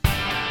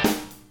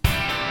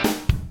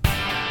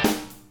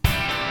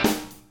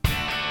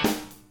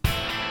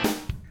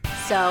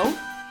So,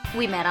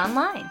 we met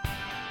online.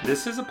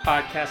 This is a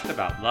podcast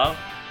about love,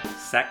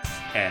 sex,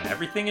 and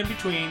everything in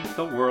between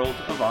the world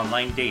of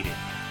online dating.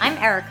 I'm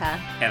Erica.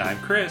 And I'm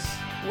Chris.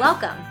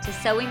 Welcome to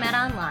So We Met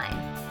Online.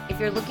 If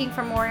you're looking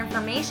for more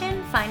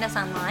information, find us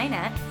online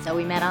at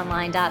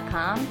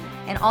sowemetonline.com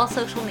and all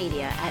social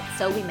media at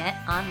So We Met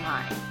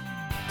Online.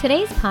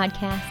 Today's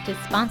podcast is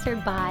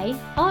sponsored by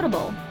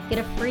Audible. Get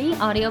a free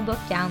audiobook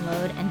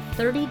download and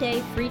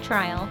 30-day free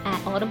trial at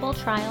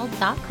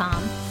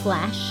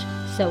audibletrial.com/SoWeMetOnline.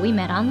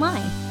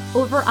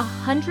 Over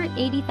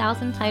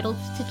 180,000 titles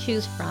to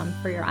choose from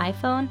for your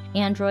iPhone,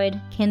 Android,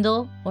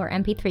 Kindle, or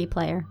MP3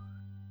 player.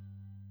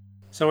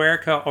 So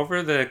Erica,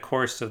 over the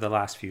course of the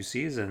last few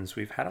seasons,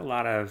 we've had a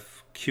lot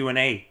of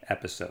Q&A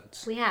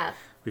episodes. We have.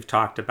 We've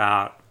talked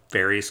about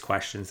various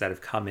questions that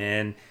have come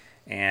in,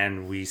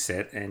 and we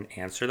sit and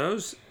answer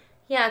those.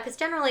 Yeah, because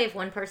generally if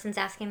one person's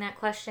asking that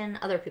question,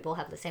 other people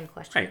have the same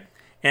question. Right.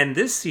 And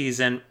this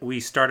season,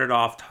 we started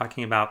off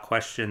talking about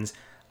questions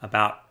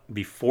about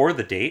before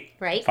the date.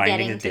 Right, finding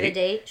getting a to the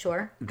date,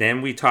 sure.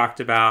 Then we talked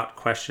about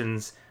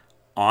questions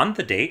on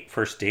the date,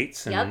 first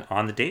dates and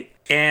on the date.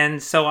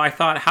 And so I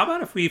thought, how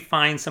about if we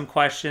find some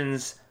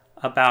questions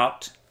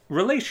about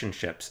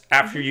relationships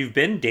after you've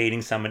been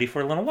dating somebody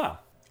for a little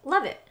while?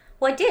 Love it.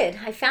 Well, I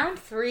did. I found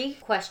 3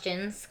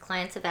 questions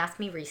clients have asked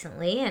me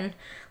recently, and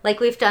like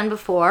we've done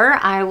before,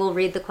 I will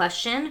read the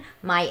question,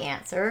 my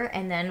answer,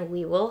 and then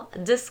we will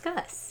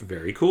discuss.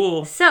 Very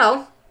cool.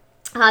 So,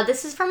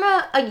 this is from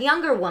a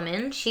younger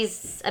woman.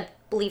 She's, I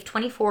believe,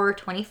 24 or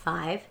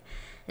 25,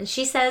 and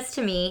she says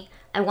to me,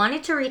 I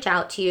wanted to reach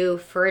out to you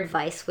for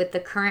advice with the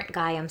current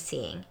guy I'm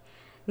seeing.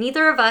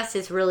 Neither of us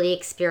is really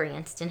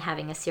experienced in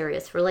having a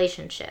serious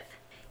relationship.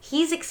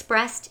 He's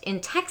expressed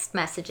in text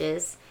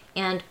messages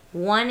and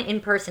one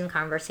in-person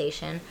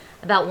conversation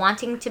about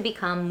wanting to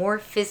become more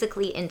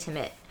physically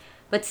intimate.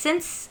 But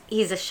since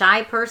he's a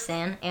shy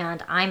person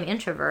and I'm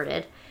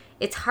introverted,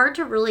 it's hard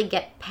to really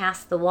get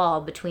past the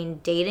wall between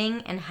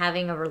dating and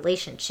having a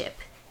relationship,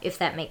 if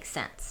that makes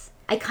sense.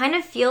 I kind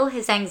of feel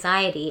his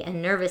anxiety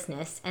and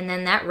nervousness, and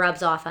then that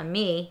rubs off on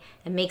me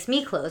and makes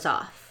me close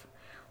off.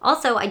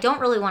 Also, I don't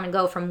really want to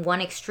go from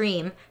one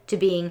extreme to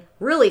being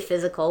really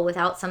physical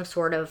without some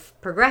sort of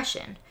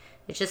progression.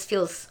 It just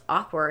feels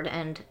awkward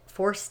and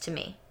forced to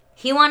me.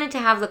 He wanted to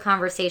have the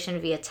conversation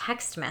via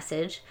text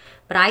message,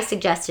 but I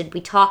suggested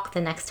we talk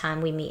the next time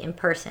we meet in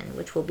person,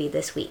 which will be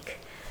this week.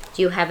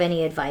 Do you have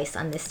any advice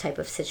on this type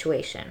of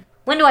situation?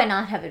 When do I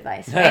not have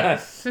advice, right?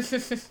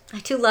 I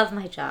do love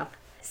my job.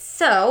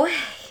 So,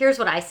 here's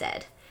what I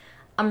said.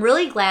 I'm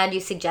really glad you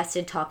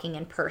suggested talking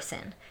in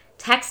person.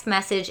 Text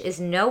message is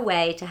no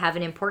way to have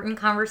an important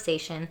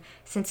conversation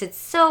since it's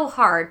so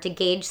hard to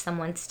gauge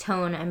someone's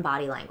tone and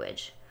body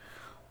language.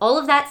 All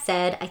of that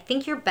said, I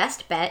think your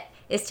best bet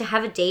is to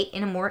have a date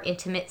in a more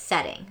intimate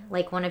setting,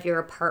 like one of your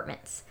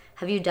apartments.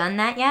 Have you done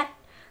that yet?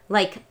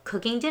 Like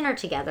cooking dinner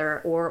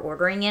together or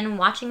ordering in and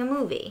watching a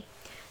movie.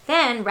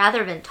 Then,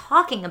 rather than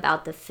talking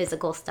about the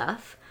physical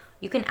stuff,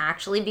 you can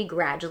actually be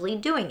gradually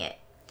doing it.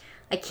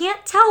 I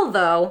can't tell,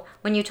 though,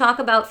 when you talk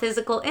about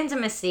physical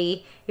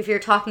intimacy, if you're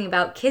talking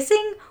about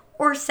kissing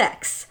or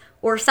sex,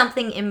 or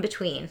something in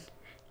between.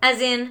 As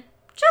in,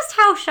 just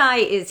how shy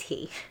is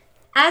he?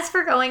 As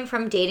for going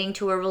from dating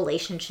to a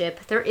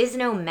relationship, there is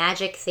no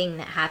magic thing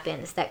that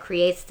happens that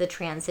creates the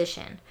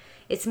transition.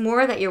 It's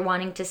more that you're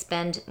wanting to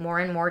spend more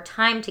and more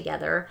time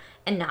together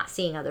and not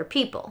seeing other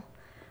people.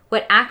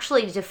 What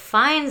actually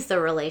defines the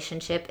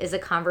relationship is a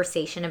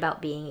conversation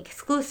about being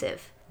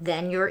exclusive.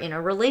 Then you're in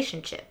a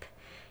relationship.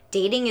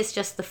 Dating is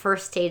just the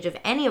first stage of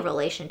any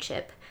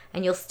relationship,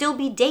 and you'll still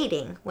be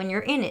dating when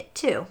you're in it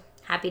too.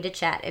 Happy to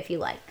chat if you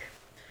like.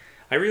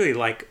 I really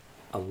like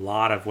a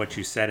lot of what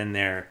you said in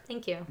there.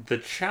 Thank you. The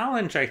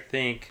challenge, I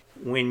think,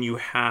 when you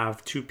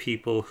have two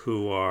people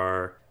who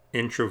are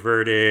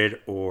introverted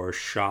or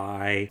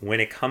shy, when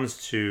it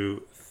comes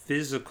to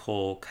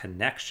physical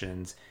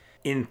connections,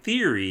 in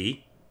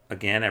theory,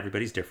 again,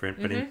 everybody's different,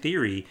 but in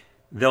theory,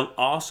 they'll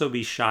also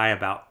be shy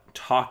about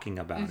talking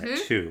about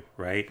it too,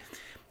 right?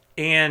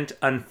 And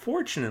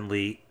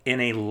unfortunately, in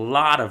a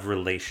lot of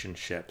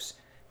relationships,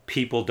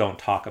 people don't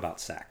talk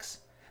about sex.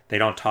 They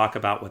don't talk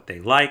about what they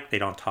like. They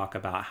don't talk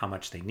about how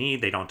much they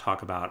need. They don't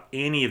talk about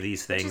any of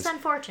these things. Which is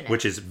unfortunate.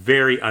 Which is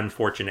very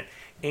unfortunate.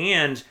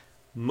 And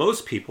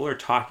most people are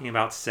talking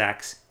about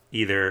sex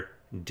either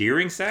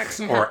during sex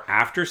or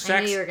after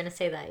sex. I knew you were going to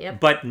say that, yep.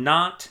 But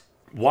not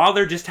while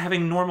they're just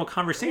having normal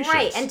conversations.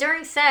 Right, and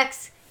during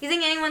sex, you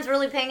think anyone's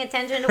really paying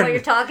attention to what you're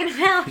talking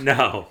about?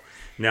 No.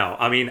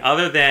 I mean,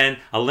 other than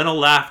a little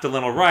left, a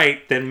little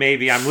right, then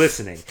maybe I'm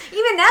listening.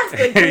 Even that's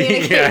good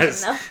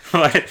communication,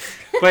 though.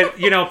 But,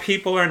 you know,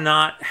 people are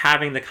not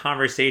having the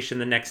conversation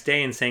the next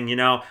day and saying, you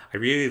know, I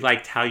really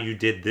liked how you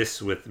did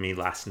this with me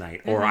last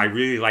night. Or I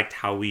really liked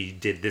how we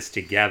did this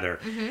together.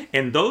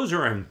 And those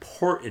are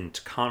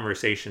important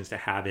conversations to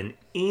have in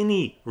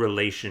any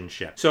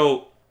relationship.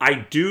 So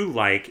I do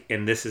like,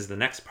 and this is the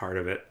next part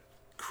of it,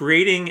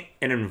 creating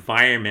an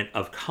environment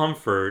of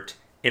comfort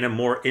in a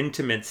more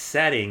intimate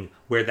setting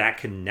where that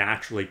can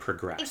naturally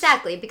progress.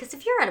 Exactly, because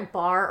if you're at a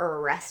bar or a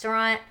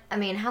restaurant, I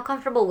mean, how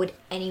comfortable would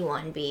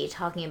anyone be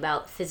talking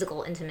about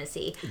physical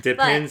intimacy?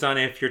 Depends on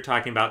if you're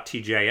talking about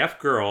TGIF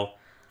girl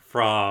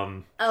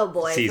from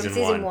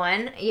season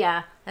one.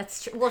 Yeah,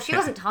 that's true. Well, she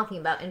wasn't talking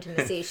about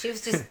intimacy. She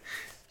was just...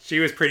 She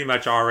was pretty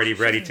much already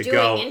ready to doing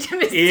go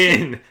intimacy.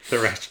 in the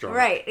restaurant.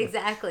 Right,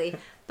 exactly.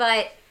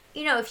 But,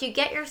 you know, if you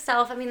get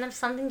yourself... I mean, there's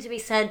something to be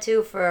said,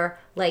 too, for,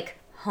 like,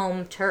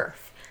 home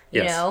turf.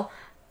 You know?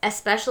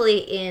 Especially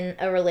in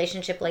a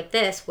relationship like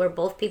this where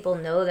both people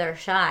know they're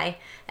shy.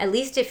 At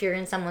least if you're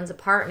in someone's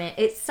apartment,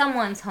 it's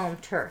someone's home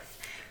turf.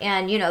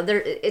 And, you know,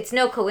 it's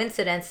no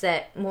coincidence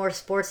that more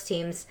sports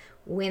teams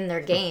win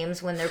their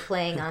games when they're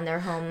playing on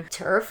their home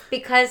turf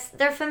because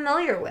they're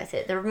familiar with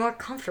it. They're more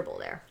comfortable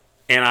there.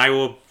 And I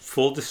will,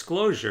 full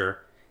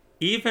disclosure,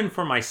 even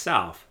for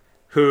myself,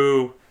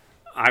 who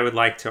I would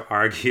like to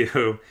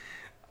argue,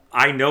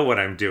 I know what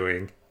I'm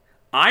doing.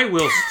 I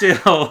will still...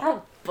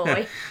 Oh,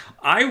 boy.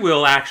 I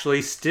will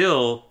actually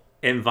still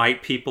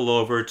invite people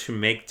over to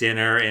make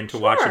dinner and to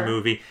watch a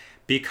movie,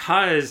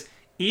 because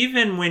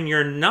even when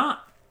you're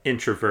not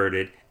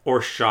introverted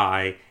or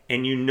shy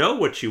and you know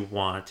what you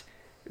want,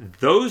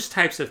 those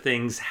types of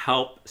things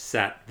help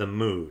set the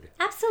mood.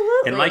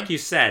 Absolutely. And like you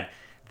said,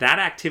 that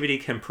activity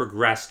can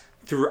progress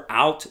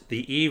throughout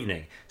the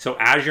evening. So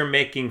as you're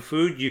making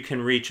food, you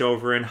can reach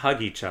over and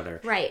hug each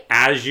other. Right.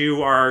 As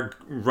you are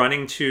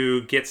running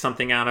to get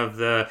something out of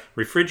the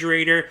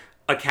refrigerator,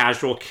 a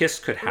casual kiss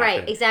could happen.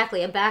 Right,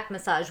 exactly. A back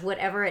massage,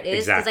 whatever it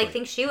is. Because I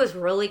think she was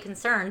really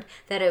concerned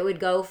that it would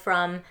go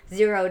from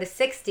 0 to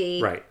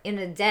 60 in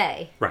a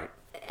day. Right.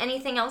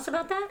 Anything else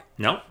about that?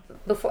 No.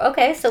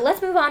 Okay, so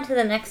let's move on to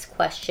the next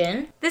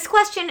question. This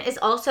question is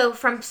also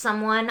from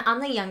someone on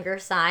the younger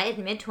side,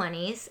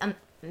 mid-20s, a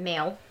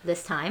male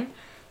this time.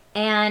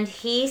 And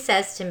he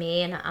says to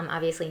me, and I'm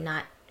obviously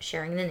not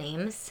sharing the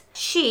names,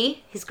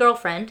 she, his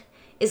girlfriend,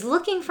 is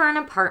looking for an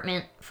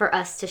apartment for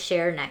us to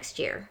share next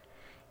year.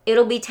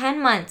 It'll be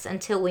 10 months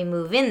until we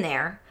move in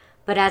there,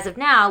 but as of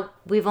now,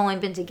 we've only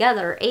been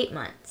together 8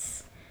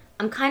 months.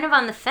 I'm kind of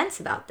on the fence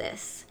about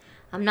this.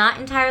 I'm not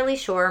entirely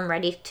sure I'm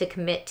ready to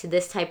commit to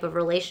this type of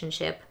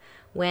relationship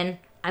when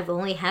I've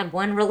only had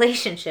one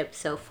relationship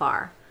so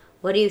far.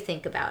 What do you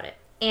think about it?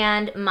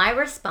 And my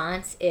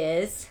response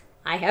is,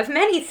 I have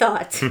many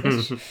thoughts,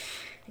 which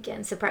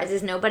again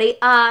surprises nobody.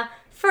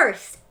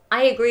 First,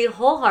 I agree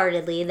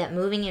wholeheartedly that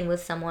moving in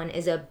with someone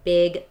is a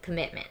big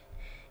commitment.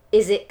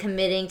 Is it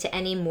committing to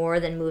any more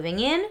than moving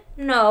in?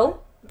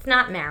 No, it's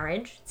not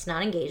marriage, it's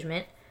not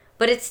engagement,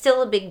 but it's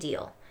still a big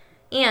deal.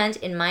 And,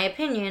 in my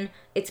opinion,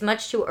 it's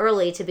much too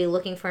early to be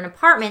looking for an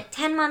apartment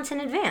 10 months in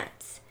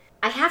advance.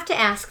 I have to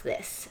ask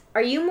this.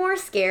 Are you more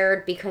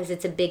scared because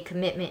it's a big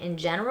commitment in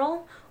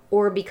general,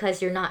 or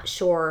because you're not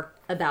sure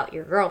about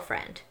your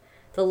girlfriend?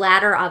 The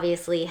latter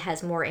obviously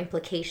has more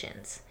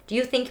implications. Do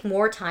you think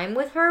more time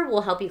with her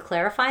will help you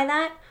clarify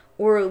that,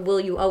 or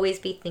will you always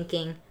be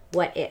thinking,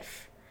 what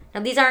if?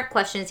 Now, these aren't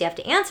questions you have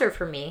to answer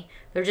for me.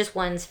 They're just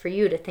ones for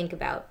you to think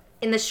about.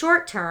 In the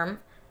short term,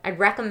 I'd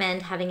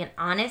recommend having an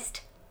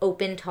honest,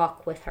 open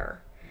talk with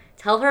her.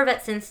 Tell her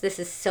that since this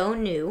is so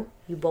new,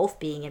 you both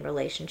being in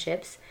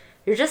relationships,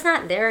 you're just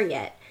not there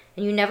yet,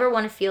 and you never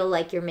want to feel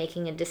like you're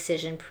making a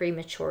decision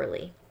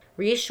prematurely.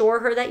 Reassure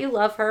her that you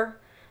love her.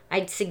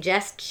 I'd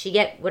suggest she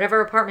get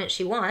whatever apartment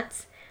she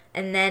wants,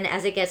 and then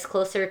as it gets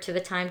closer to the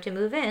time to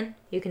move in,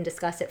 you can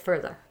discuss it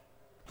further.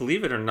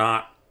 Believe it or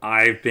not,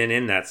 I've been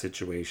in that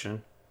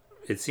situation.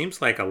 It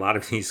seems like a lot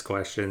of these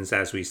questions,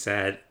 as we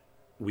said,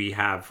 we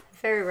have...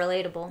 Very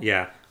relatable.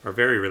 Yeah, are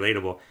very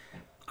relatable.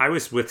 I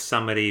was with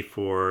somebody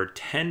for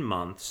 10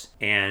 months,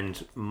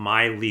 and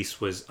my lease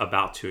was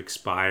about to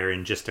expire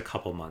in just a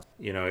couple months.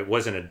 You know, it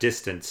wasn't a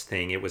distance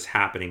thing, it was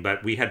happening,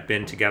 but we had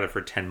been together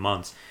for 10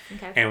 months.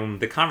 Okay. And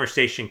the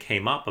conversation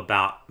came up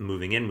about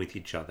moving in with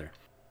each other.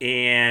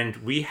 And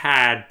we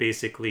had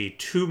basically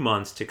 2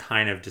 months to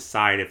kind of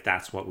decide if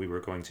that's what we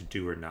were going to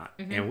do or not.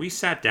 Mm-hmm. And we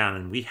sat down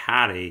and we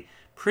had a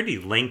pretty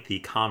lengthy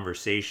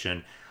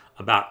conversation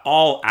about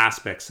all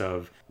aspects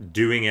of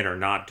doing it or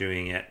not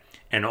doing it.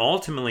 And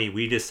ultimately,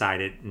 we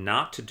decided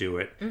not to do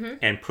it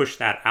and push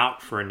that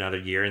out for another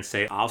year and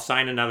say, I'll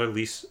sign another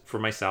lease for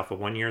myself, a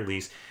 1-year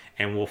lease,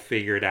 and we'll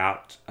figure it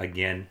out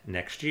again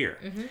next year.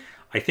 Mm-hmm.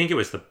 I think it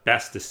was the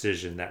best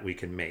decision that we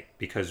could make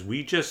because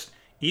we just,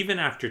 even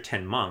after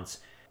 10 months,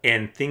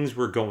 and things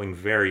were going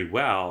very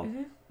well,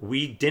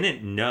 we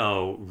didn't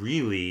know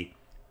really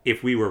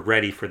if we were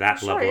ready for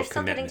that level of commitment. Sure, you're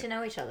still getting to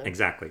know each other.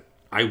 Exactly.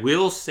 I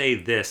will say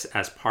this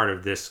as part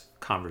of this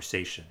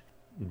conversation.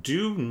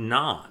 Do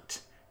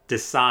not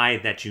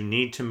decide that you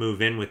need to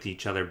move in with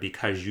each other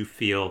because you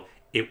feel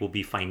it will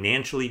be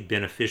financially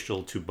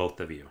beneficial to both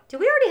of you. Did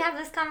we already have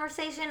this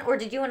conversation, or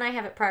did you and I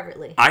have it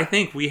privately? I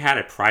think we had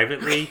it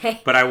privately,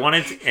 but I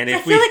wanted to... And if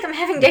I feel like I'm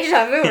having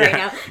deja vu right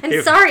now.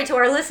 And sorry to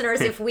our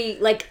listeners if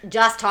we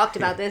just talked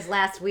about this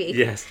last week.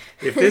 Yes.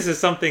 If this is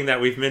something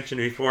that we've mentioned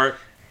before,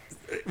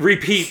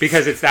 repeat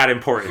because it's that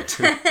important.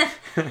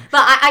 But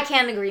I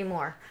can't agree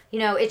more.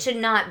 It should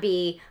not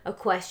be a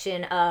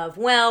question of,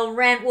 well,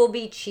 rent will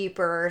be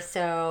cheaper,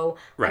 so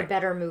I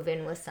better move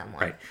in with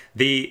someone. Right.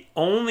 The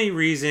only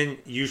reason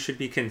you should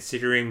be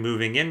considering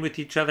moving in with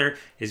each other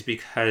is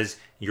because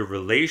your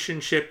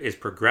relationship is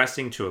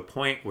progressing to a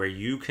point where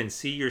you can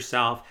see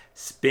yourself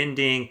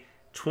spending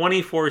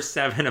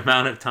 24/7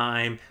 amount of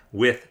time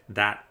with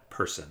that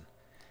person.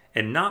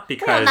 And not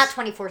because... Well, not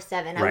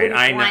 24/7. I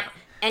wouldn't want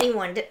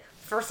anyone to...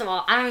 First of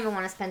all, I don't even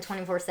want to spend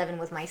 24/7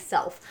 with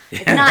myself.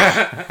 It's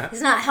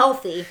not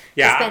healthy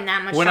to spend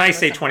that much time. When I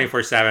say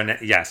 24/7,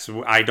 yes,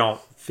 I don't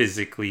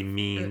physically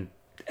mean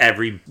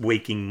every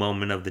waking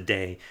moment of the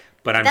day.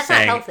 But I'm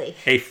saying not healthy.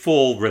 A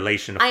full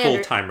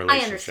full-time relationship. I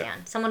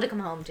understand. Someone to come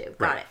home to.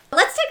 Got it.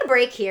 Let's take a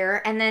break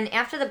here. And then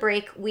after the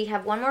break, we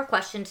have one more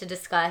question to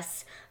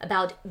discuss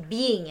about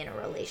being in a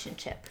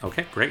relationship.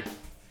 Okay, great.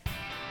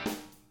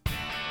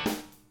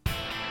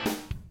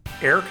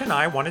 Eric and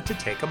I wanted to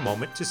take a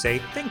moment to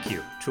say thank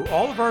you to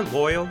all of our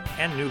loyal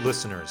and new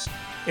listeners.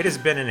 It has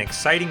been an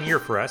exciting year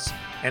for us,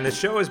 and the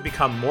show has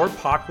become more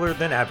popular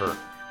than ever.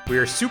 We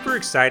are super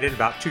excited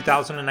about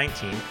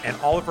 2019 and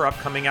all of our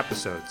upcoming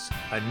episodes.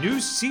 A new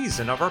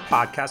season of our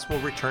podcast will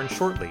return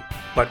shortly.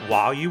 But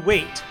while you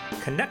wait,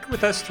 connect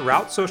with us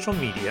throughout social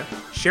media,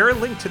 share a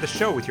link to the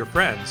show with your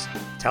friends,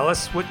 tell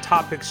us what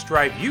topics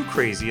drive you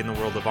crazy in the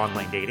world of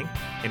online dating,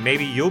 and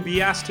maybe you'll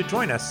be asked to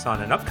join us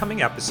on an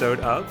upcoming episode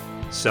of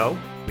So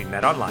We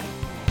Met Online.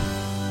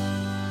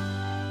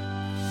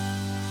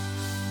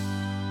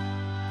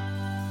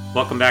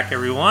 Welcome back,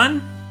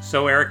 everyone.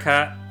 So,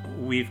 Erica,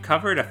 we've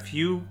covered a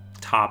few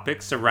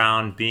topics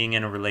around being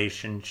in a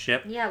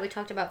relationship. Yeah, we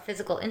talked about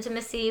physical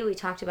intimacy. We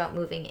talked about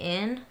moving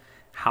in.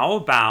 How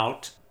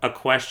about a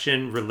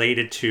question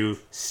related to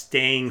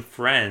staying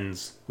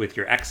friends with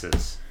your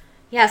exes?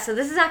 Yeah, so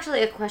this is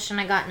actually a question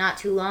I got not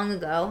too long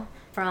ago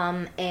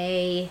from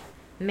a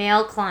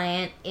male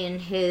client in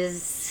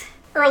his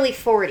early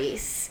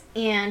 40s,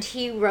 and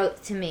he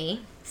wrote to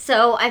me,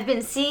 so I've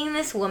been seeing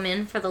this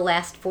woman for the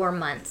last 4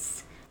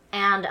 months,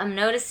 and I'm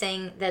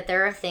noticing that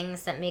there are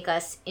things that make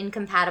us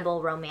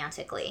incompatible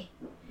romantically.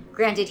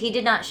 Granted, he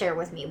did not share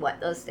with me what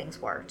those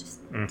things were, just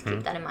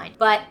keep that in mind.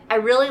 But I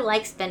really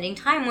like spending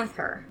time with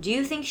her. Do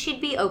you think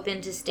she'd be open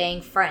to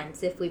staying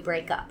friends if we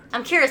break up?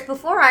 I'm curious,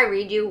 before I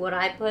read you what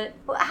I put,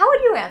 how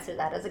would you answer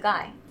that as a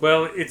guy?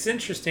 Well, it's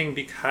interesting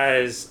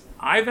because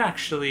I've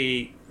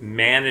actually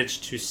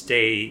managed to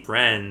stay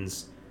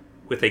friends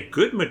with a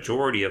good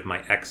majority of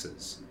my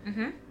exes.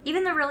 Mm-hmm.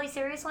 Even the really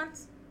serious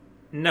ones?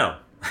 No.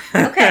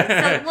 Okay,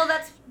 so, well,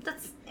 that's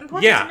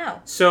important to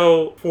know.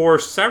 So for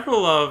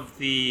several of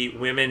the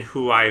women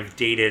who I've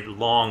dated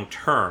long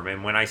term,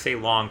 and when I say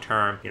long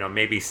term,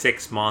 maybe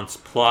 6 months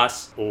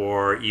plus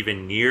or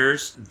even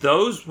years,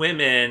 those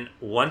women,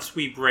 once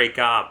we break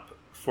up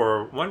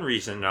for one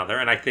reason or another,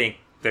 and I think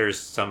there's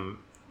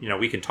some,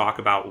 we can talk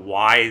about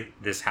why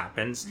this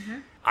happens,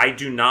 I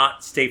do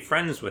not stay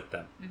friends with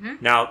them.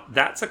 Now,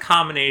 that's a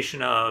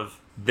combination of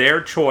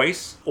their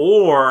choice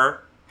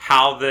or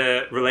how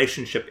the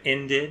relationship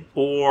ended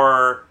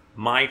or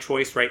my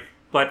choice, right?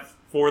 But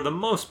for the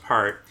most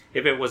part,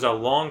 if it was a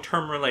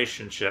long-term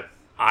relationship,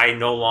 I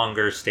no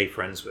longer stay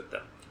friends with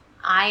them.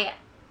 I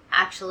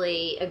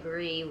actually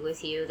agree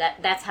with you.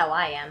 That's how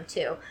I am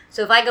too.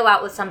 So if I go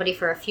out with somebody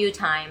for a few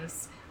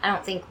times, I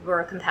don't think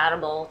we're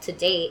compatible to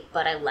date,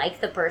 but I like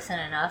the person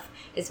enough.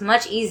 It's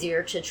much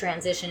easier to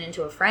transition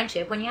into a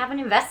friendship when you haven't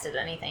invested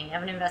anything. You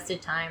haven't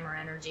invested time or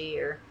energy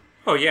or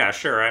oh yeah,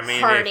 sure. I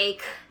mean,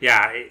 heartache.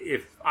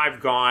 If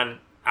I've gone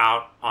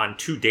out on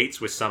 2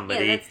 dates with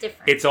somebody, that's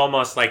different. It's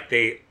almost like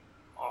they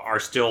are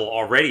still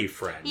already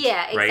friends.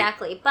 Yeah, right?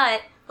 exactly.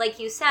 But like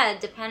you said,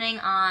 depending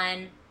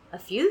on a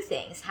few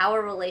things, how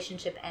a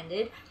relationship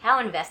ended, how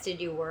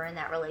invested you were in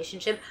that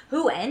relationship,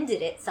 who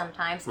ended it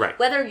sometimes, right.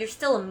 Whether you're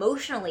still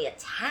emotionally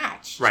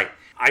attached. Right.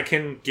 I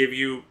can give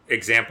you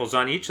examples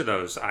on each of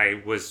those.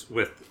 I was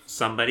with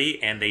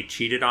somebody and they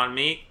cheated on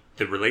me.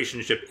 The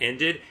relationship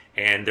ended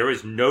and there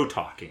was no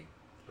talking,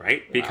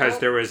 right? Because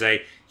there was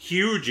a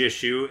huge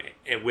issue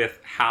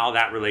with how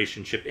that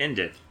relationship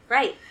ended.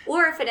 Right.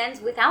 Or if it ends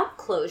without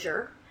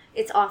closure,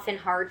 it's often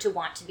hard to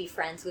want to be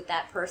friends with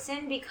that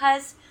person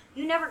because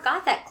you never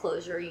got that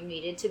closure you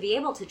needed to be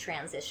able to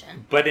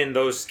transition. But in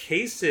those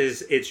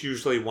cases, it's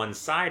usually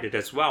one-sided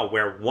as well,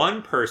 where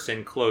one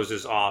person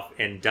closes off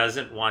and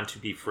doesn't want to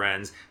be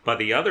friends, but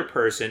the other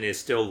person is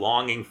still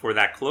longing for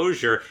that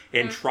closure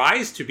and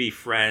tries to be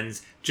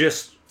friends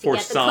just for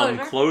some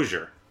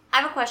closure.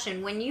 I have a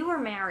question. When you were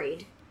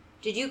married,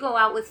 did you go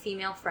out with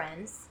female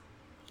friends?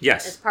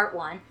 Yes. That's part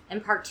one.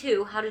 And part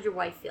two, how did your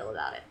wife feel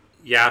about it?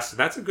 Yes,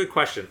 that's a good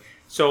question.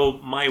 So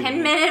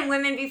Can men and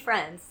women be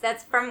friends?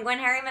 That's from When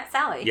Harry Met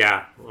Sally.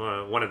 Yeah,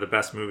 one of the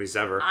best movies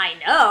ever. I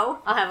know.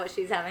 I'll have what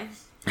she's having.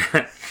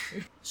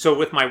 So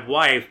with my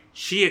wife,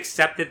 she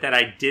accepted that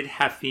I did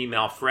have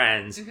female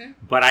friends,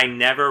 but I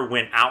never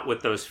went out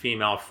with those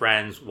female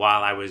friends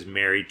while I was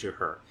married to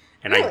her.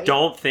 And really? I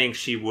don't think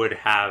she would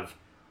have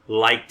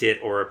liked it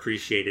or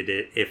appreciated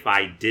it if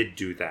I did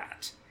do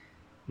that.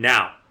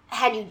 Now,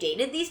 Had you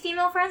dated these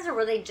female friends, or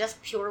were they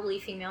just purely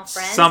female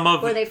friends?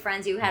 Were they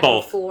friends you had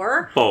both.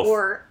 before? Both.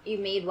 Or you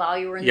made while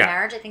you were in the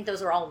marriage? I think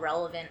those are all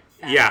relevant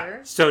factors. Yeah.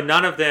 So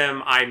none of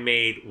them I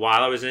made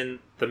while I was in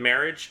the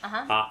marriage.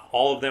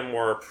 All of them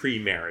were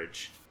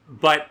pre-marriage.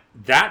 But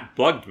that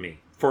bugged me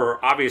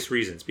for obvious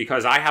reasons,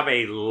 because I have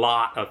a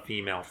lot of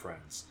female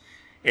friends.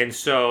 And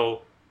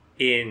so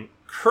in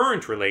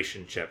current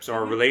relationships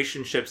or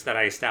relationships that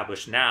I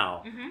establish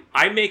now,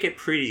 I make it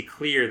pretty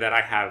clear that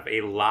I have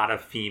a lot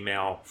of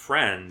female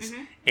friends.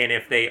 And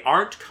if they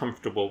aren't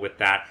comfortable with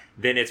that,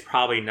 then it's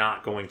probably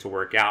not going to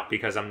work out,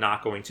 because I'm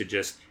not going to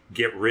just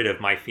get rid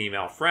of my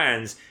female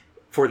friends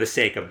for the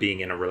sake of being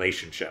in a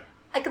relationship.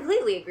 I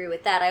completely agree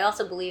with that. I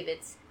also believe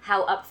it's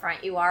how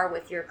upfront you are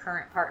with your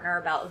current partner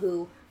about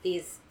who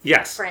these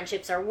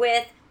friendships are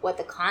with, what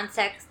the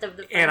context of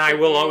the friendship And I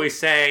will is. always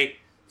say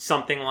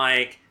something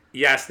like,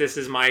 yes, this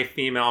is my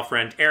female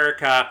friend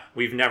Erica.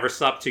 We've never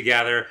slept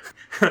together,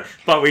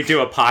 but we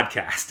do a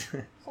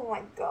podcast. Oh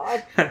my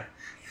God.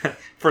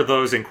 For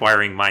those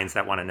inquiring minds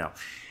that want to know.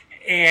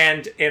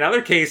 And in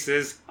other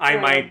cases, I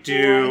might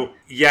do,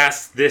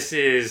 yes, this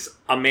is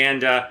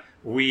Amanda.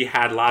 We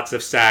had lots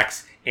of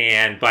sex,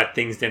 but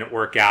things didn't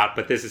work out,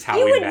 but this is how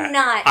we met. You would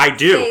not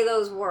say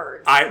those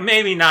words.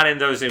 Maybe not in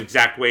those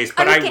exact ways,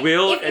 but I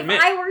will admit.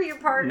 If I were your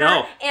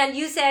partner and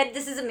you said,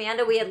 this is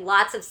Amanda, we had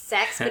lots of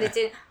sex, but it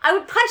didn't, I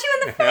would punch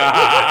you in the face.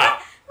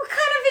 What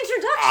kind of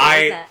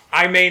introduction is that?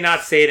 I may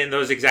not say it in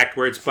those exact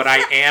words, but I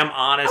am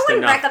honest enough.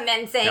 I wouldn't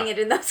recommend saying it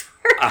in those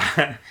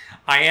words.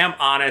 I am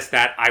honest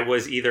that I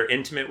was either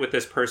intimate with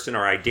this person,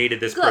 or I dated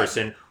this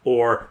person,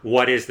 or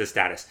what is the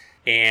status.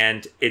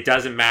 And it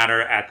doesn't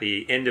matter at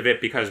the end of it,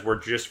 because we're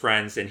just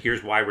friends, and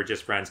here's why we're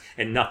just friends,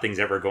 and nothing's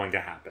ever going to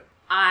happen.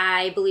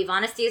 I believe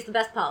honesty is the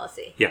best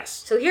policy. Yes.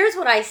 So here's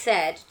what I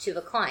said to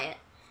the client.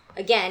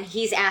 Again,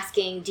 he's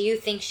asking, do you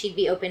think she'd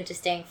be open to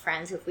staying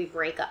friends if we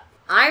break up?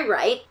 I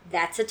write,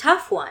 that's a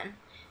tough one,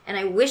 and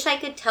I wish I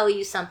could tell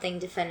you something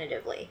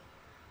definitively.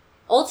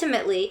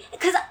 Ultimately,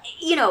 because,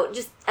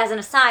 just as an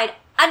aside,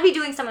 I'd be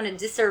doing someone a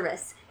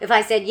disservice if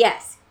I said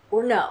yes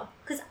or no.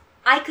 Because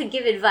I could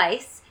give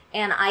advice,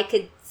 and I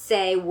could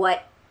say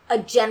what a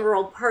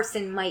general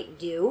person might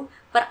do,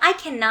 but I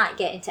cannot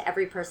get into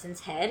every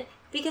person's head,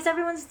 because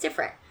everyone's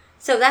different.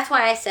 So that's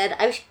why I said,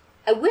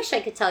 I wish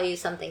I could tell you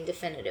something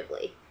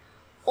definitively.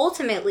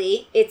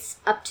 Ultimately, it's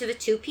up to the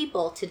two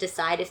people to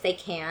decide if they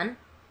can,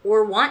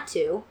 or want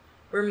to,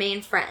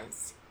 remain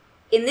friends.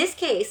 In this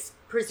case,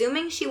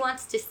 presuming she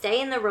wants to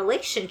stay in the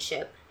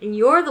relationship, and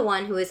you're the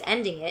one who is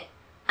ending it,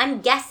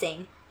 I'm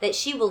guessing that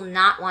she will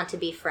not want to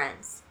be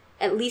friends,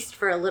 at least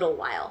for a little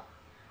while.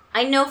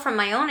 I know from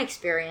my own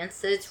experience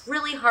that it's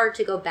really hard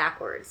to go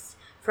backwards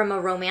from a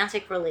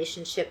romantic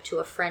relationship to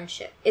a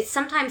friendship. It's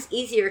sometimes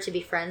easier to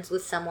be friends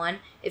with someone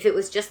if it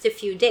was just a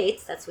few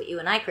dates, that's what you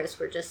and I, Chris,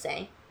 were just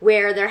saying,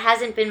 where there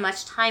hasn't been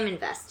much time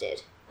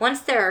invested.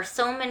 Once there are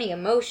so many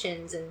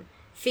emotions and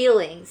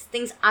feelings,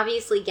 things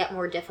obviously get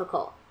more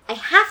difficult. I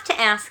have to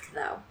ask,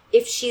 though,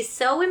 if she's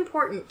so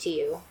important to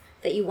you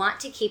that you want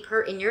to keep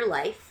her in your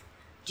life,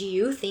 do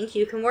you think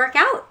you can work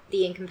out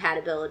the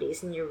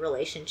incompatibilities in your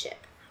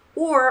relationship?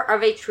 Or are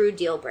they true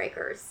deal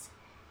breakers?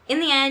 In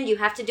the end, you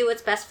have to do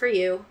what's best for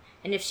you,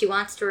 and if she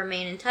wants to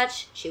remain in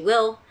touch, she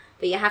will,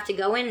 but you have to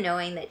go in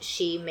knowing that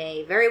she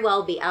may very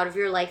well be out of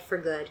your life for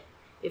good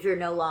if you're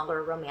no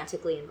longer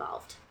romantically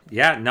involved.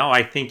 Yeah, no,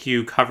 I think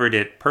you covered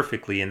it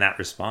perfectly in that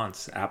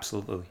response.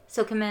 Absolutely.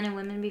 So can men and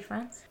women be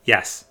friends?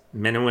 Yes,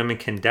 men and women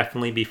can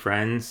definitely be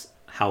friends.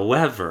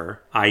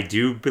 However, I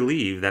do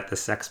believe that the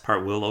sex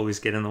part will always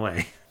get in the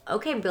way.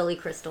 Okay, Billy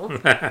Crystal.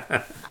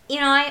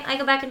 I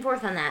go back and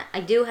forth on that.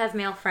 I do have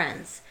male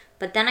friends.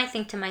 But then I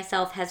think to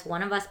myself, has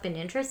one of us been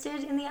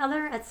interested in the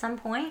other at some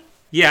point?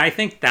 Yeah, I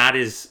think that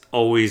is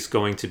always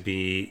going to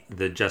be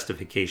the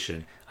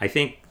justification. I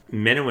think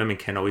men and women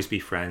can always be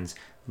friends,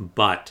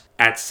 but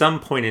at some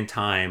point in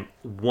time,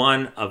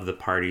 one of the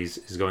parties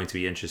is going to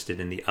be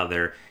interested in the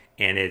other,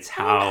 and it's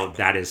how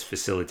that is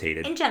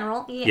facilitated. In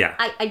general, yeah.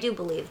 I do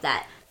believe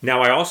that.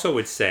 Now, I also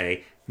would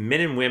say men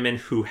and women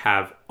who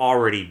have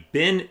already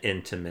been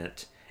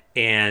intimate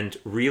and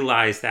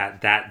realize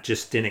that that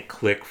just didn't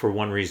click for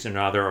one reason or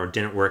another, or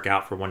didn't work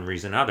out for one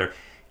reason or another,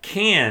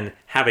 can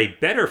have a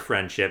better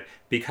friendship,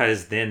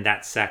 because then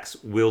that sex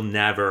will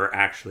never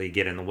actually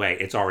get in the way.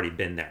 It's already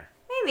been there.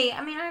 Maybe.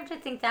 I have to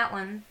think that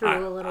one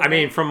through a little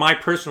bit. From my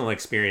personal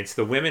experience,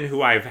 the women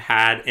who I've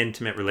had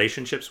intimate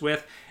relationships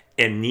with,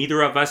 and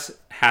neither of us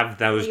have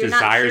those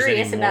desires anymore. You're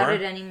not curious about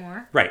it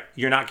anymore. Right.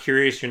 You're not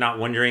curious. You're not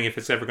wondering if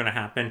it's ever going to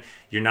happen.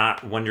 You're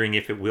not wondering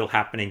if it will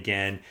happen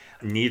again.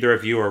 Neither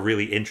of you are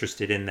really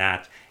interested in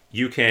that.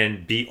 You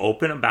can be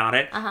open about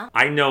it.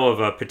 I know of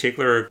a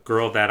particular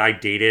girl that I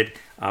dated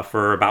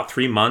for about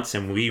 3 months,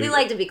 and we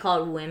like to be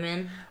called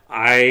women.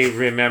 I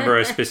remember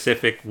a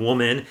specific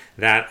woman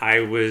that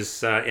I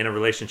was in a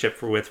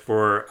relationship with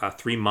for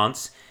 3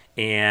 months,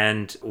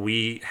 and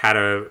we had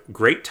a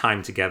great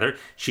time together.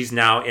 She's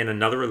now in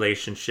another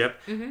relationship,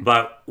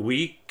 but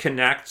we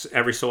connect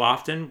every so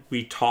often.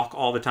 We talk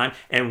all the time,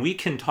 and we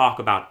can talk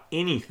about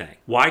anything.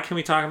 Why can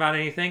we talk about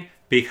anything?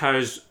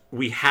 Because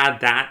we had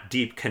that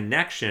deep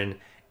connection,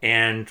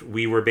 and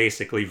we were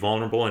basically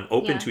vulnerable and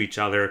open to each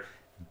other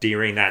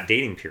during that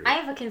dating period. I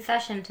have a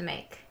confession to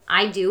make.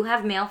 I do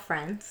have male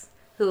friends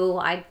who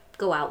I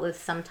go out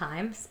with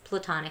sometimes,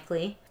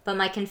 platonically. But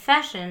my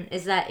confession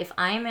is that if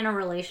I am in a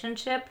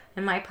relationship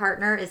and my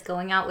partner is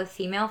going out with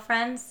female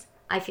friends,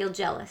 I feel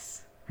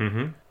jealous.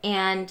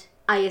 And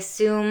I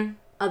assume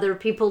other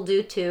people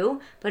do too.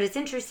 But it's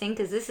interesting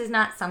because this is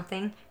not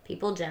something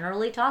people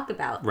generally talk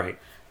about. Right.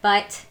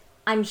 But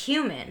I'm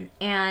human,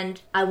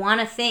 and I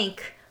want to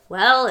think,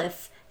 well,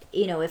 if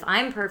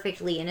I'm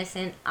perfectly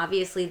innocent,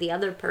 obviously the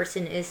other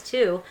person is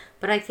too.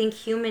 But I think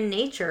human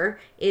nature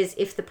is,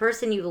 if the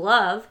person you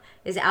love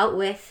is out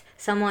with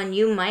someone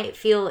you might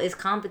feel is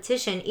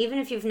competition, even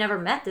if you've never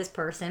met this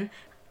person,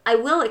 I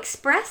will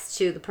express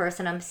to the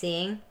person I'm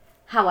seeing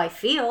how I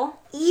feel,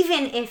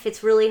 even if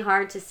it's really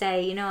hard to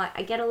say,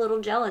 I get a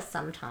little jealous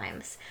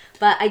sometimes.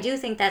 But I do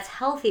think that's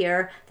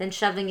healthier than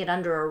shoving it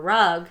under a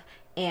rug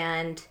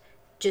and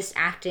just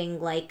acting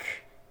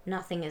like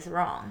nothing is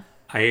wrong.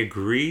 I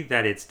agree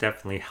that it's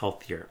definitely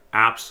healthier.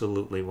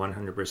 Absolutely,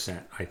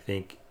 100%. I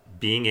think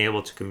being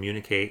able to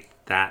communicate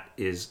that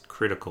is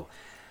critical.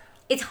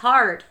 It's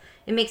hard.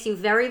 It makes you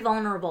very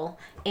vulnerable,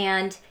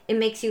 and it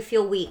makes you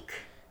feel weak.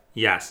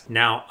 Yes.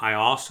 Now, I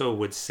also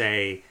would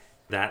say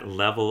that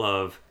level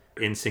of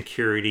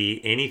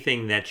insecurity,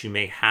 anything that you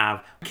may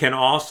have, can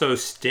also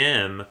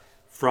stem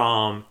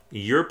from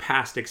your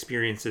past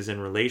experiences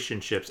in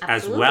relationships,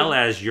 Absolutely. as well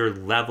as your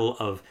level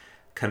of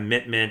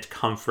commitment,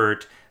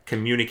 comfort,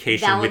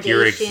 communication Validation. with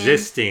your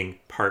existing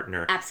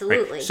partner.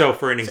 Absolutely. Right? So,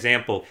 for an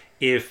example,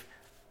 if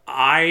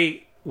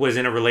I was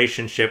in a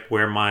relationship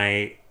where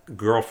my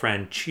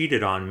girlfriend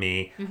cheated on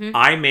me,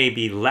 I may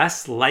be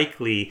less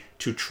likely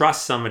to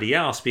trust somebody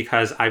else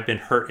because I've been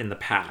hurt in the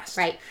past.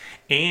 Right.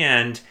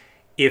 And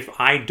if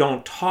I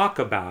don't talk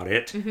about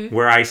it,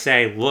 where I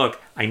say, look,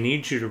 I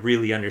need you to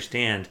really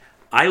understand,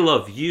 I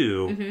love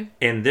you,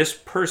 and this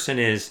person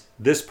is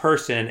this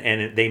person,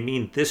 and they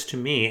mean this to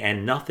me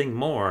and nothing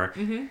more.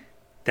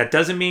 That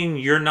doesn't mean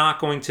you're not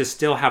going to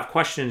still have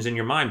questions in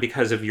your mind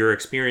because of your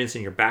experience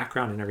and your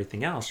background and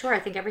everything else. Sure, I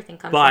think everything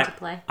comes into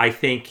play. But I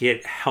think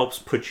it helps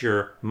put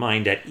your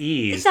mind at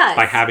ease It does.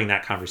 by having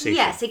that conversation.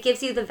 Yes, it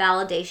gives you the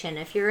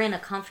validation. If you're in a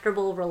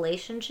comfortable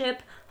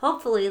relationship,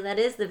 hopefully that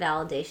is the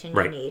validation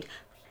you need.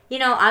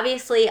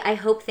 Obviously, I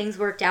hope things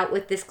worked out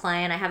with this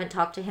client. I haven't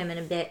talked to him in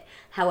a bit,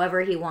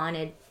 however he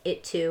wanted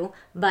it to.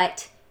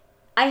 But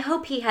I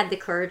hope he had the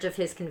courage of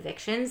his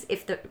convictions.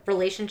 If the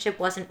relationship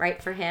wasn't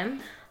right for him,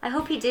 I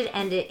hope he did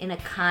end it in a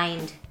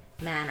kind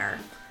manner.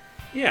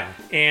 Yeah,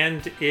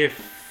 and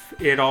if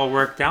it all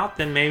worked out,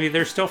 then maybe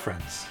they're still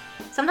friends.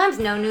 Sometimes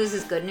no news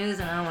is good news,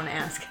 and I don't want to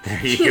ask.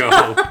 There you go.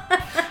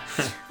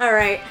 All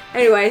right.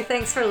 Anyway,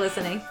 thanks for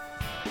listening.